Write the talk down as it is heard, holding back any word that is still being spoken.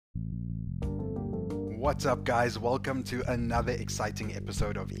What's up, guys? Welcome to another exciting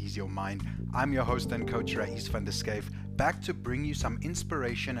episode of Ease Your Mind. I'm your host and coach, Rais van der Schyff, back to bring you some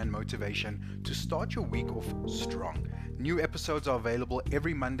inspiration and motivation to start your week off strong. New episodes are available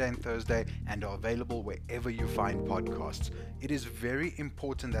every Monday and Thursday and are available wherever you find podcasts. It is very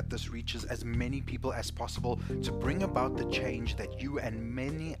important that this reaches as many people as possible to bring about the change that you and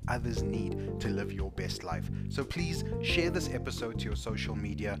many others need to live your best life. So please share this episode to your social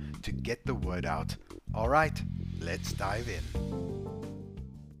media to get the word out. All right, let's dive in.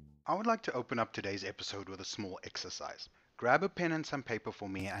 I would like to open up today's episode with a small exercise. Grab a pen and some paper for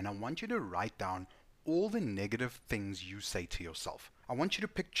me, and I want you to write down all the negative things you say to yourself. I want you to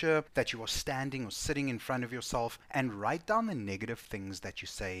picture that you are standing or sitting in front of yourself and write down the negative things that you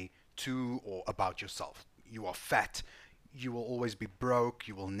say to or about yourself. You are fat, you will always be broke,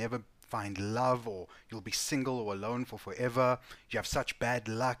 you will never find love, or you'll be single or alone for forever. You have such bad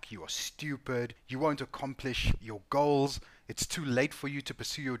luck, you are stupid, you won't accomplish your goals, it's too late for you to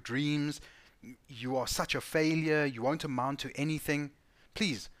pursue your dreams, you are such a failure, you won't amount to anything.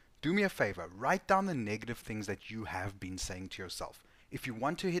 Please, do me a favor, write down the negative things that you have been saying to yourself. If you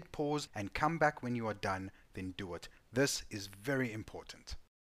want to hit pause and come back when you are done, then do it. This is very important.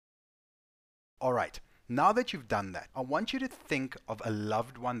 Alright, now that you've done that, I want you to think of a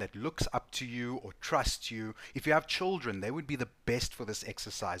loved one that looks up to you or trusts you. If you have children, they would be the best for this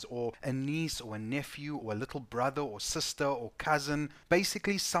exercise, or a niece or a nephew or a little brother or sister or cousin,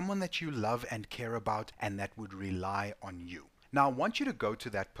 basically someone that you love and care about and that would rely on you. Now, I want you to go to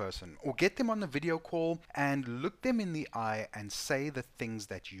that person or get them on a video call and look them in the eye and say the things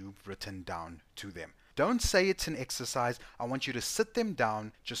that you've written down to them. Don't say it's an exercise. I want you to sit them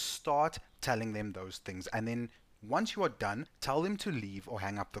down, just start telling them those things. And then once you are done, tell them to leave or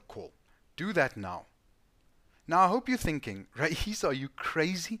hang up the call. Do that now. Now, I hope you're thinking, Rais, are you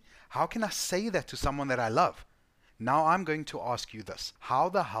crazy? How can I say that to someone that I love? Now I'm going to ask you this. How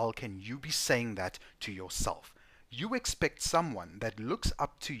the hell can you be saying that to yourself? You expect someone that looks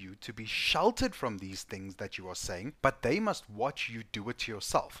up to you to be sheltered from these things that you are saying, but they must watch you do it to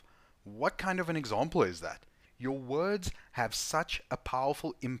yourself. What kind of an example is that? Your words have such a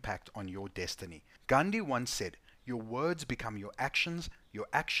powerful impact on your destiny. Gandhi once said, your words become your actions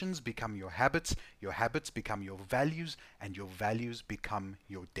become your habits become your values, and your values become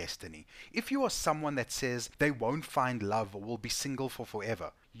your destiny. If you are someone that says they won't find love or will be single for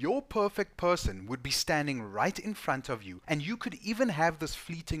forever, your perfect person would be standing right in front of you, and you could even have this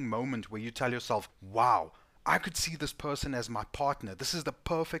fleeting moment where you tell yourself, wow, I could see this person as my partner. This is the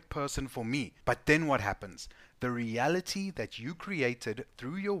perfect person for me. But then what happens? The reality that you created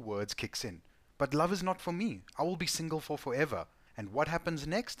through your words kicks in. But love is not for me. I will be single for forever. And what happens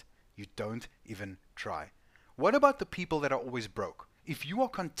next? You don't even try. What about the people that are always broke? If you are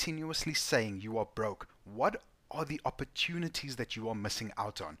continuously saying you are broke, what are the opportunities that you are missing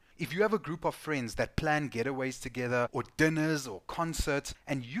out on? If you have a group of friends that plan getaways together or dinners or concerts,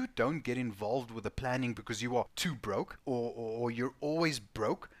 and you don't get involved with the planning because you are too broke, or you're always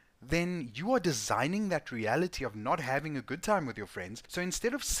broke, then you are designing that reality of not having a good time with your friends. So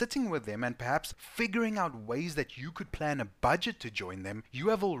instead of sitting with them and perhaps figuring out ways that you could plan a budget to join them, you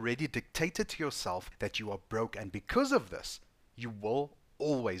have already dictated to yourself that you are broke, and because of this, you will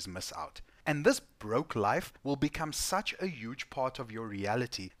always miss out. And this broke life will become such a huge part of your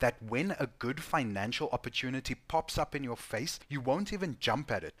reality that when a good financial opportunity pops up in your face, you won't even jump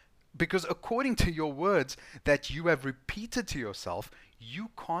at it. Because according to your words that you have repeated to yourself,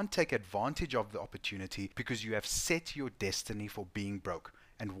 you can't take advantage of the opportunity because you have set your destiny for being broke.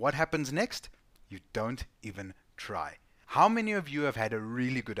 And what happens next? You don't even try. How many of you have had a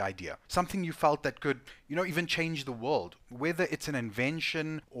really good idea? Something you felt that could, even change the world. Whether it's an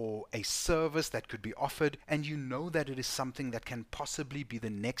invention or a service that could be offered, and you know that it is something that can possibly be the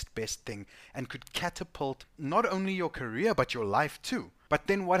next best thing and could catapult not only your career but your life too. But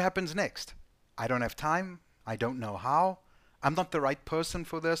then what happens next? I don't have time. I don't know how. I'm not the right person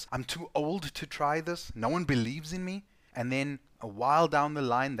for this. I'm too old to try this. No one believes in me. And then a while down the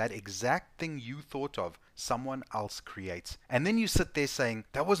line, that exact thing you thought of, someone else creates. And then you sit there saying,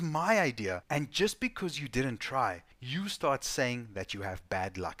 that was my idea. And just because you didn't try, you start saying that you have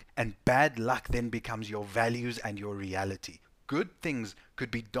bad luck. And bad luck then becomes your values and your reality. Good things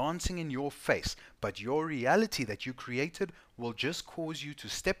could be dancing in your face, but your reality that you created will just cause you to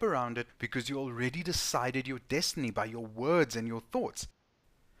step around it because you already decided your destiny by your words and your thoughts.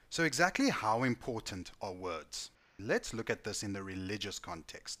 So exactly how important are words? Let's look at this in the religious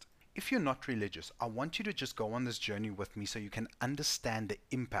context. If you're not religious, I want you to just go on this journey with me so you can understand the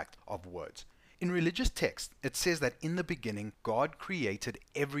impact of words. In religious texts, it says that in the beginning, God created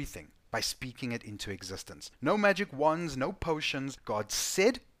everything. by speaking it into existence. No magic wands, no potions. God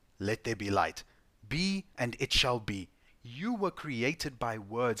said, let there be light. Be, and it shall be. You were created by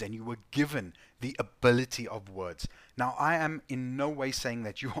words, and you were given the ability of words. Now, I am in no way saying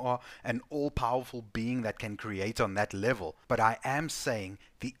that you are an all-powerful being that can create on that level, but I am saying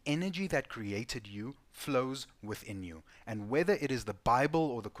the energy that created you flows within you. And whether it is the Bible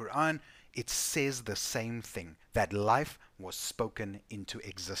or the Quran, it says the same thing, that life was spoken into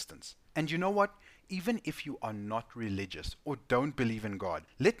existence. And you know what? Even if you are not religious or don't believe in God,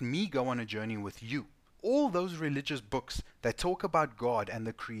 let me go on a journey with you. All those religious books that talk about God and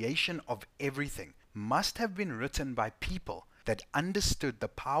the creation of everything must have been written by people that understood the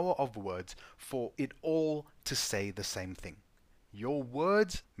power of words for it all to say the same thing. Your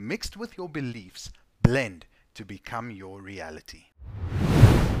words mixed with your beliefs blend to become your reality.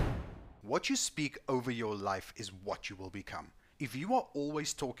 What you speak over your life is what you will become. If you are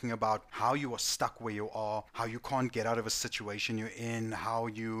always talking about how you are stuck where you are, how you can't get out of a situation you're in, how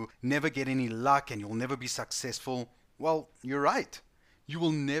you never get any luck and you'll never be successful, well, you're right. You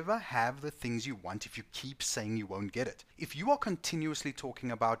will never have the things you want if you keep saying you won't get it. If you are continuously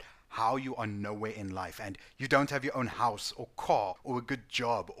talking about how you are nowhere in life and you don't have your own house or car or a good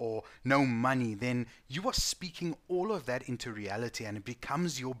job or no money, then you are speaking all of that into reality and it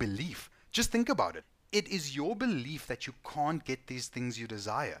becomes your belief. Just think about it. It is your belief that you can't get these things you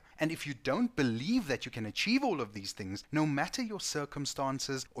desire. And if you don't believe that you can achieve all of these things, no matter your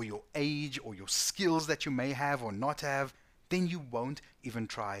circumstances or your age or your skills that you may have or not have, then you won't even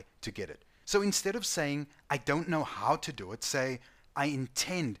try to get it. So instead of saying, I don't know how to do it, say, I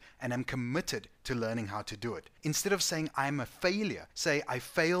intend and am committed to learning how to do it. Instead of saying I'm a failure, say I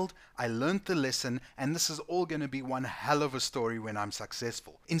failed, I learned the lesson, and this is all going to be one hell of a story when I'm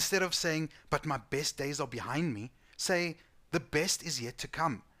successful. Instead of saying, but my best days are behind me, say the best is yet to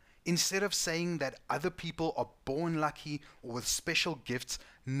come. Instead of saying that other people are born lucky or with special gifts,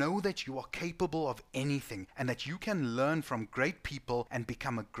 know that you are capable of anything and that you can learn from great people and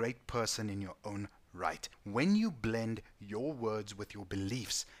become a great person in your own right. When you blend your words with your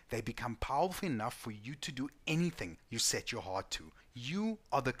beliefs, they become powerful enough for you to do anything you set your heart to. You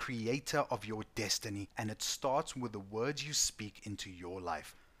are the creator of your destiny, and it starts with the words you speak into your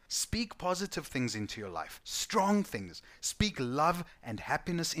life. Speak positive things into your life, strong things. Speak love and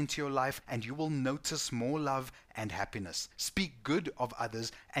happiness into your life, and you will notice more love and happiness. Speak good of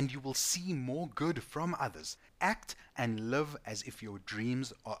others, and you will see more good from others. Act and live as if your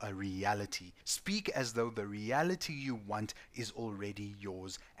dreams are a reality. Speak as though the reality you want is already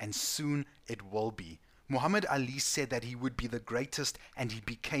yours, and soon it will be. Muhammad Ali said that he would be the greatest, and he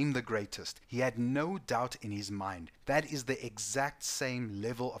became the greatest. He had no doubt in his mind. That is the exact same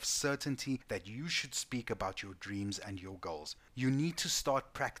level of certainty that you should speak about your dreams and your goals. You need to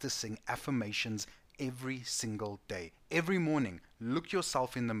start practicing affirmations every single day. Every morning, look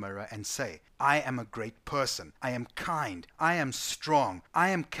yourself in the mirror and say, I am a great person. I am kind. I am strong. I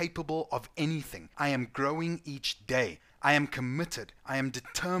am capable of anything. I am growing each day. I am committed. I am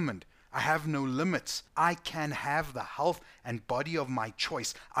determined. I have no limits. I can have the health and body of my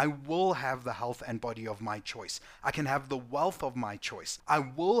choice. I will have the health and body of my choice. I can have the wealth of my choice. I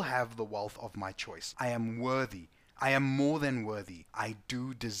will have the wealth of my choice. I am worthy. I am more than worthy. I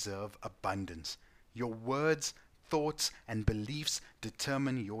do deserve abundance. Your words, thoughts, and beliefs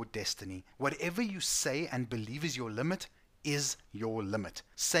determine your destiny. Whatever you say and believe is your limit, is your limit.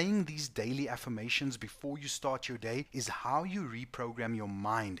 Saying these daily affirmations before you start your day is how you reprogram your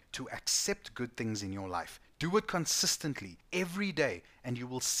mind to accept good things in your life. Do it consistently every day, and you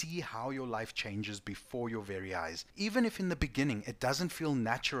will see how your life changes before your very eyes. Even if in the beginning it doesn't feel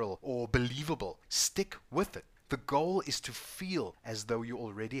natural or believable, stick with it. The goal is to feel as though you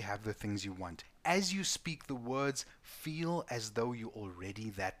already have the things you want. As you speak the words, feel as though you're already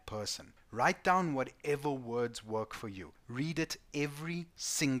that person. Write down whatever words work for you. Read it every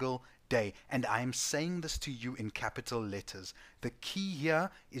single day. And I am saying this to you in capital letters. The key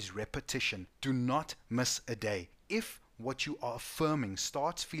here is repetition. Do not miss a day. If what you are affirming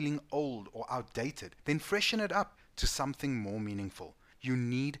starts feeling old or outdated, then freshen it up to something more meaningful. You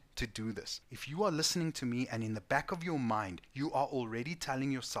need to do this. If you are listening to me and in the back of your mind, you are already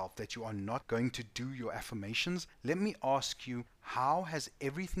telling yourself that you are not going to do your affirmations, let me ask you, how has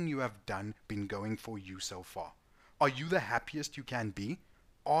everything you have done been going for you so far? Are you the happiest you can be?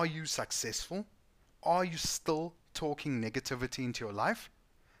 Are you successful? Are you still talking negativity into your life?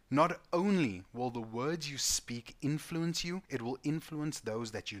 Not only will the words you speak influence you, it will influence those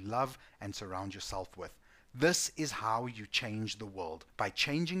that you love and surround yourself with. This is how you change the world, by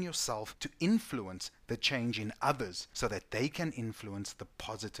changing yourself to influence the change in others so that they can influence the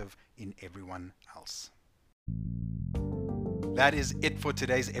positive in everyone else. That is it for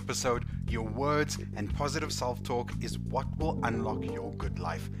today's episode. Your words and positive self-talk is what will unlock your good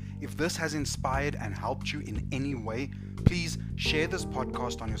life. If this has inspired and helped you in any way, please share this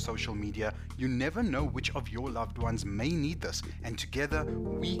podcast on your social media. You never know which of your loved ones may need this, and together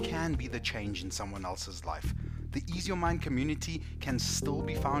we can be the change in someone else's life. The Ease Your Mind community can still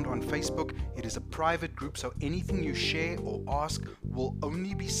be found on Facebook. It is a private group, so anything you share or ask will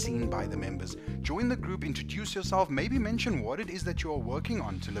only be seen by the members. Join the group, introduce yourself, maybe mention what it is that you are working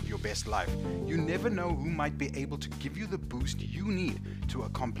on to live your best life. You never know who might be able to give you the boost you need to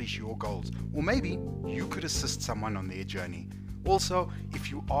accomplish your goals. Or maybe you could assist someone on their journey. Also, if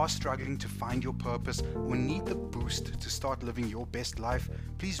you are struggling to find your purpose or need the boost to start living your best life,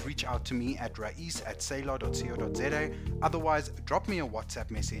 please reach out to me at rais@saylor.co.za. Otherwise, drop me a WhatsApp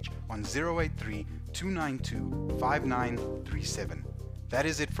message on 083 292 5937. That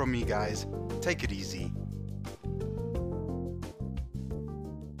is it from me, guys. Take it easy.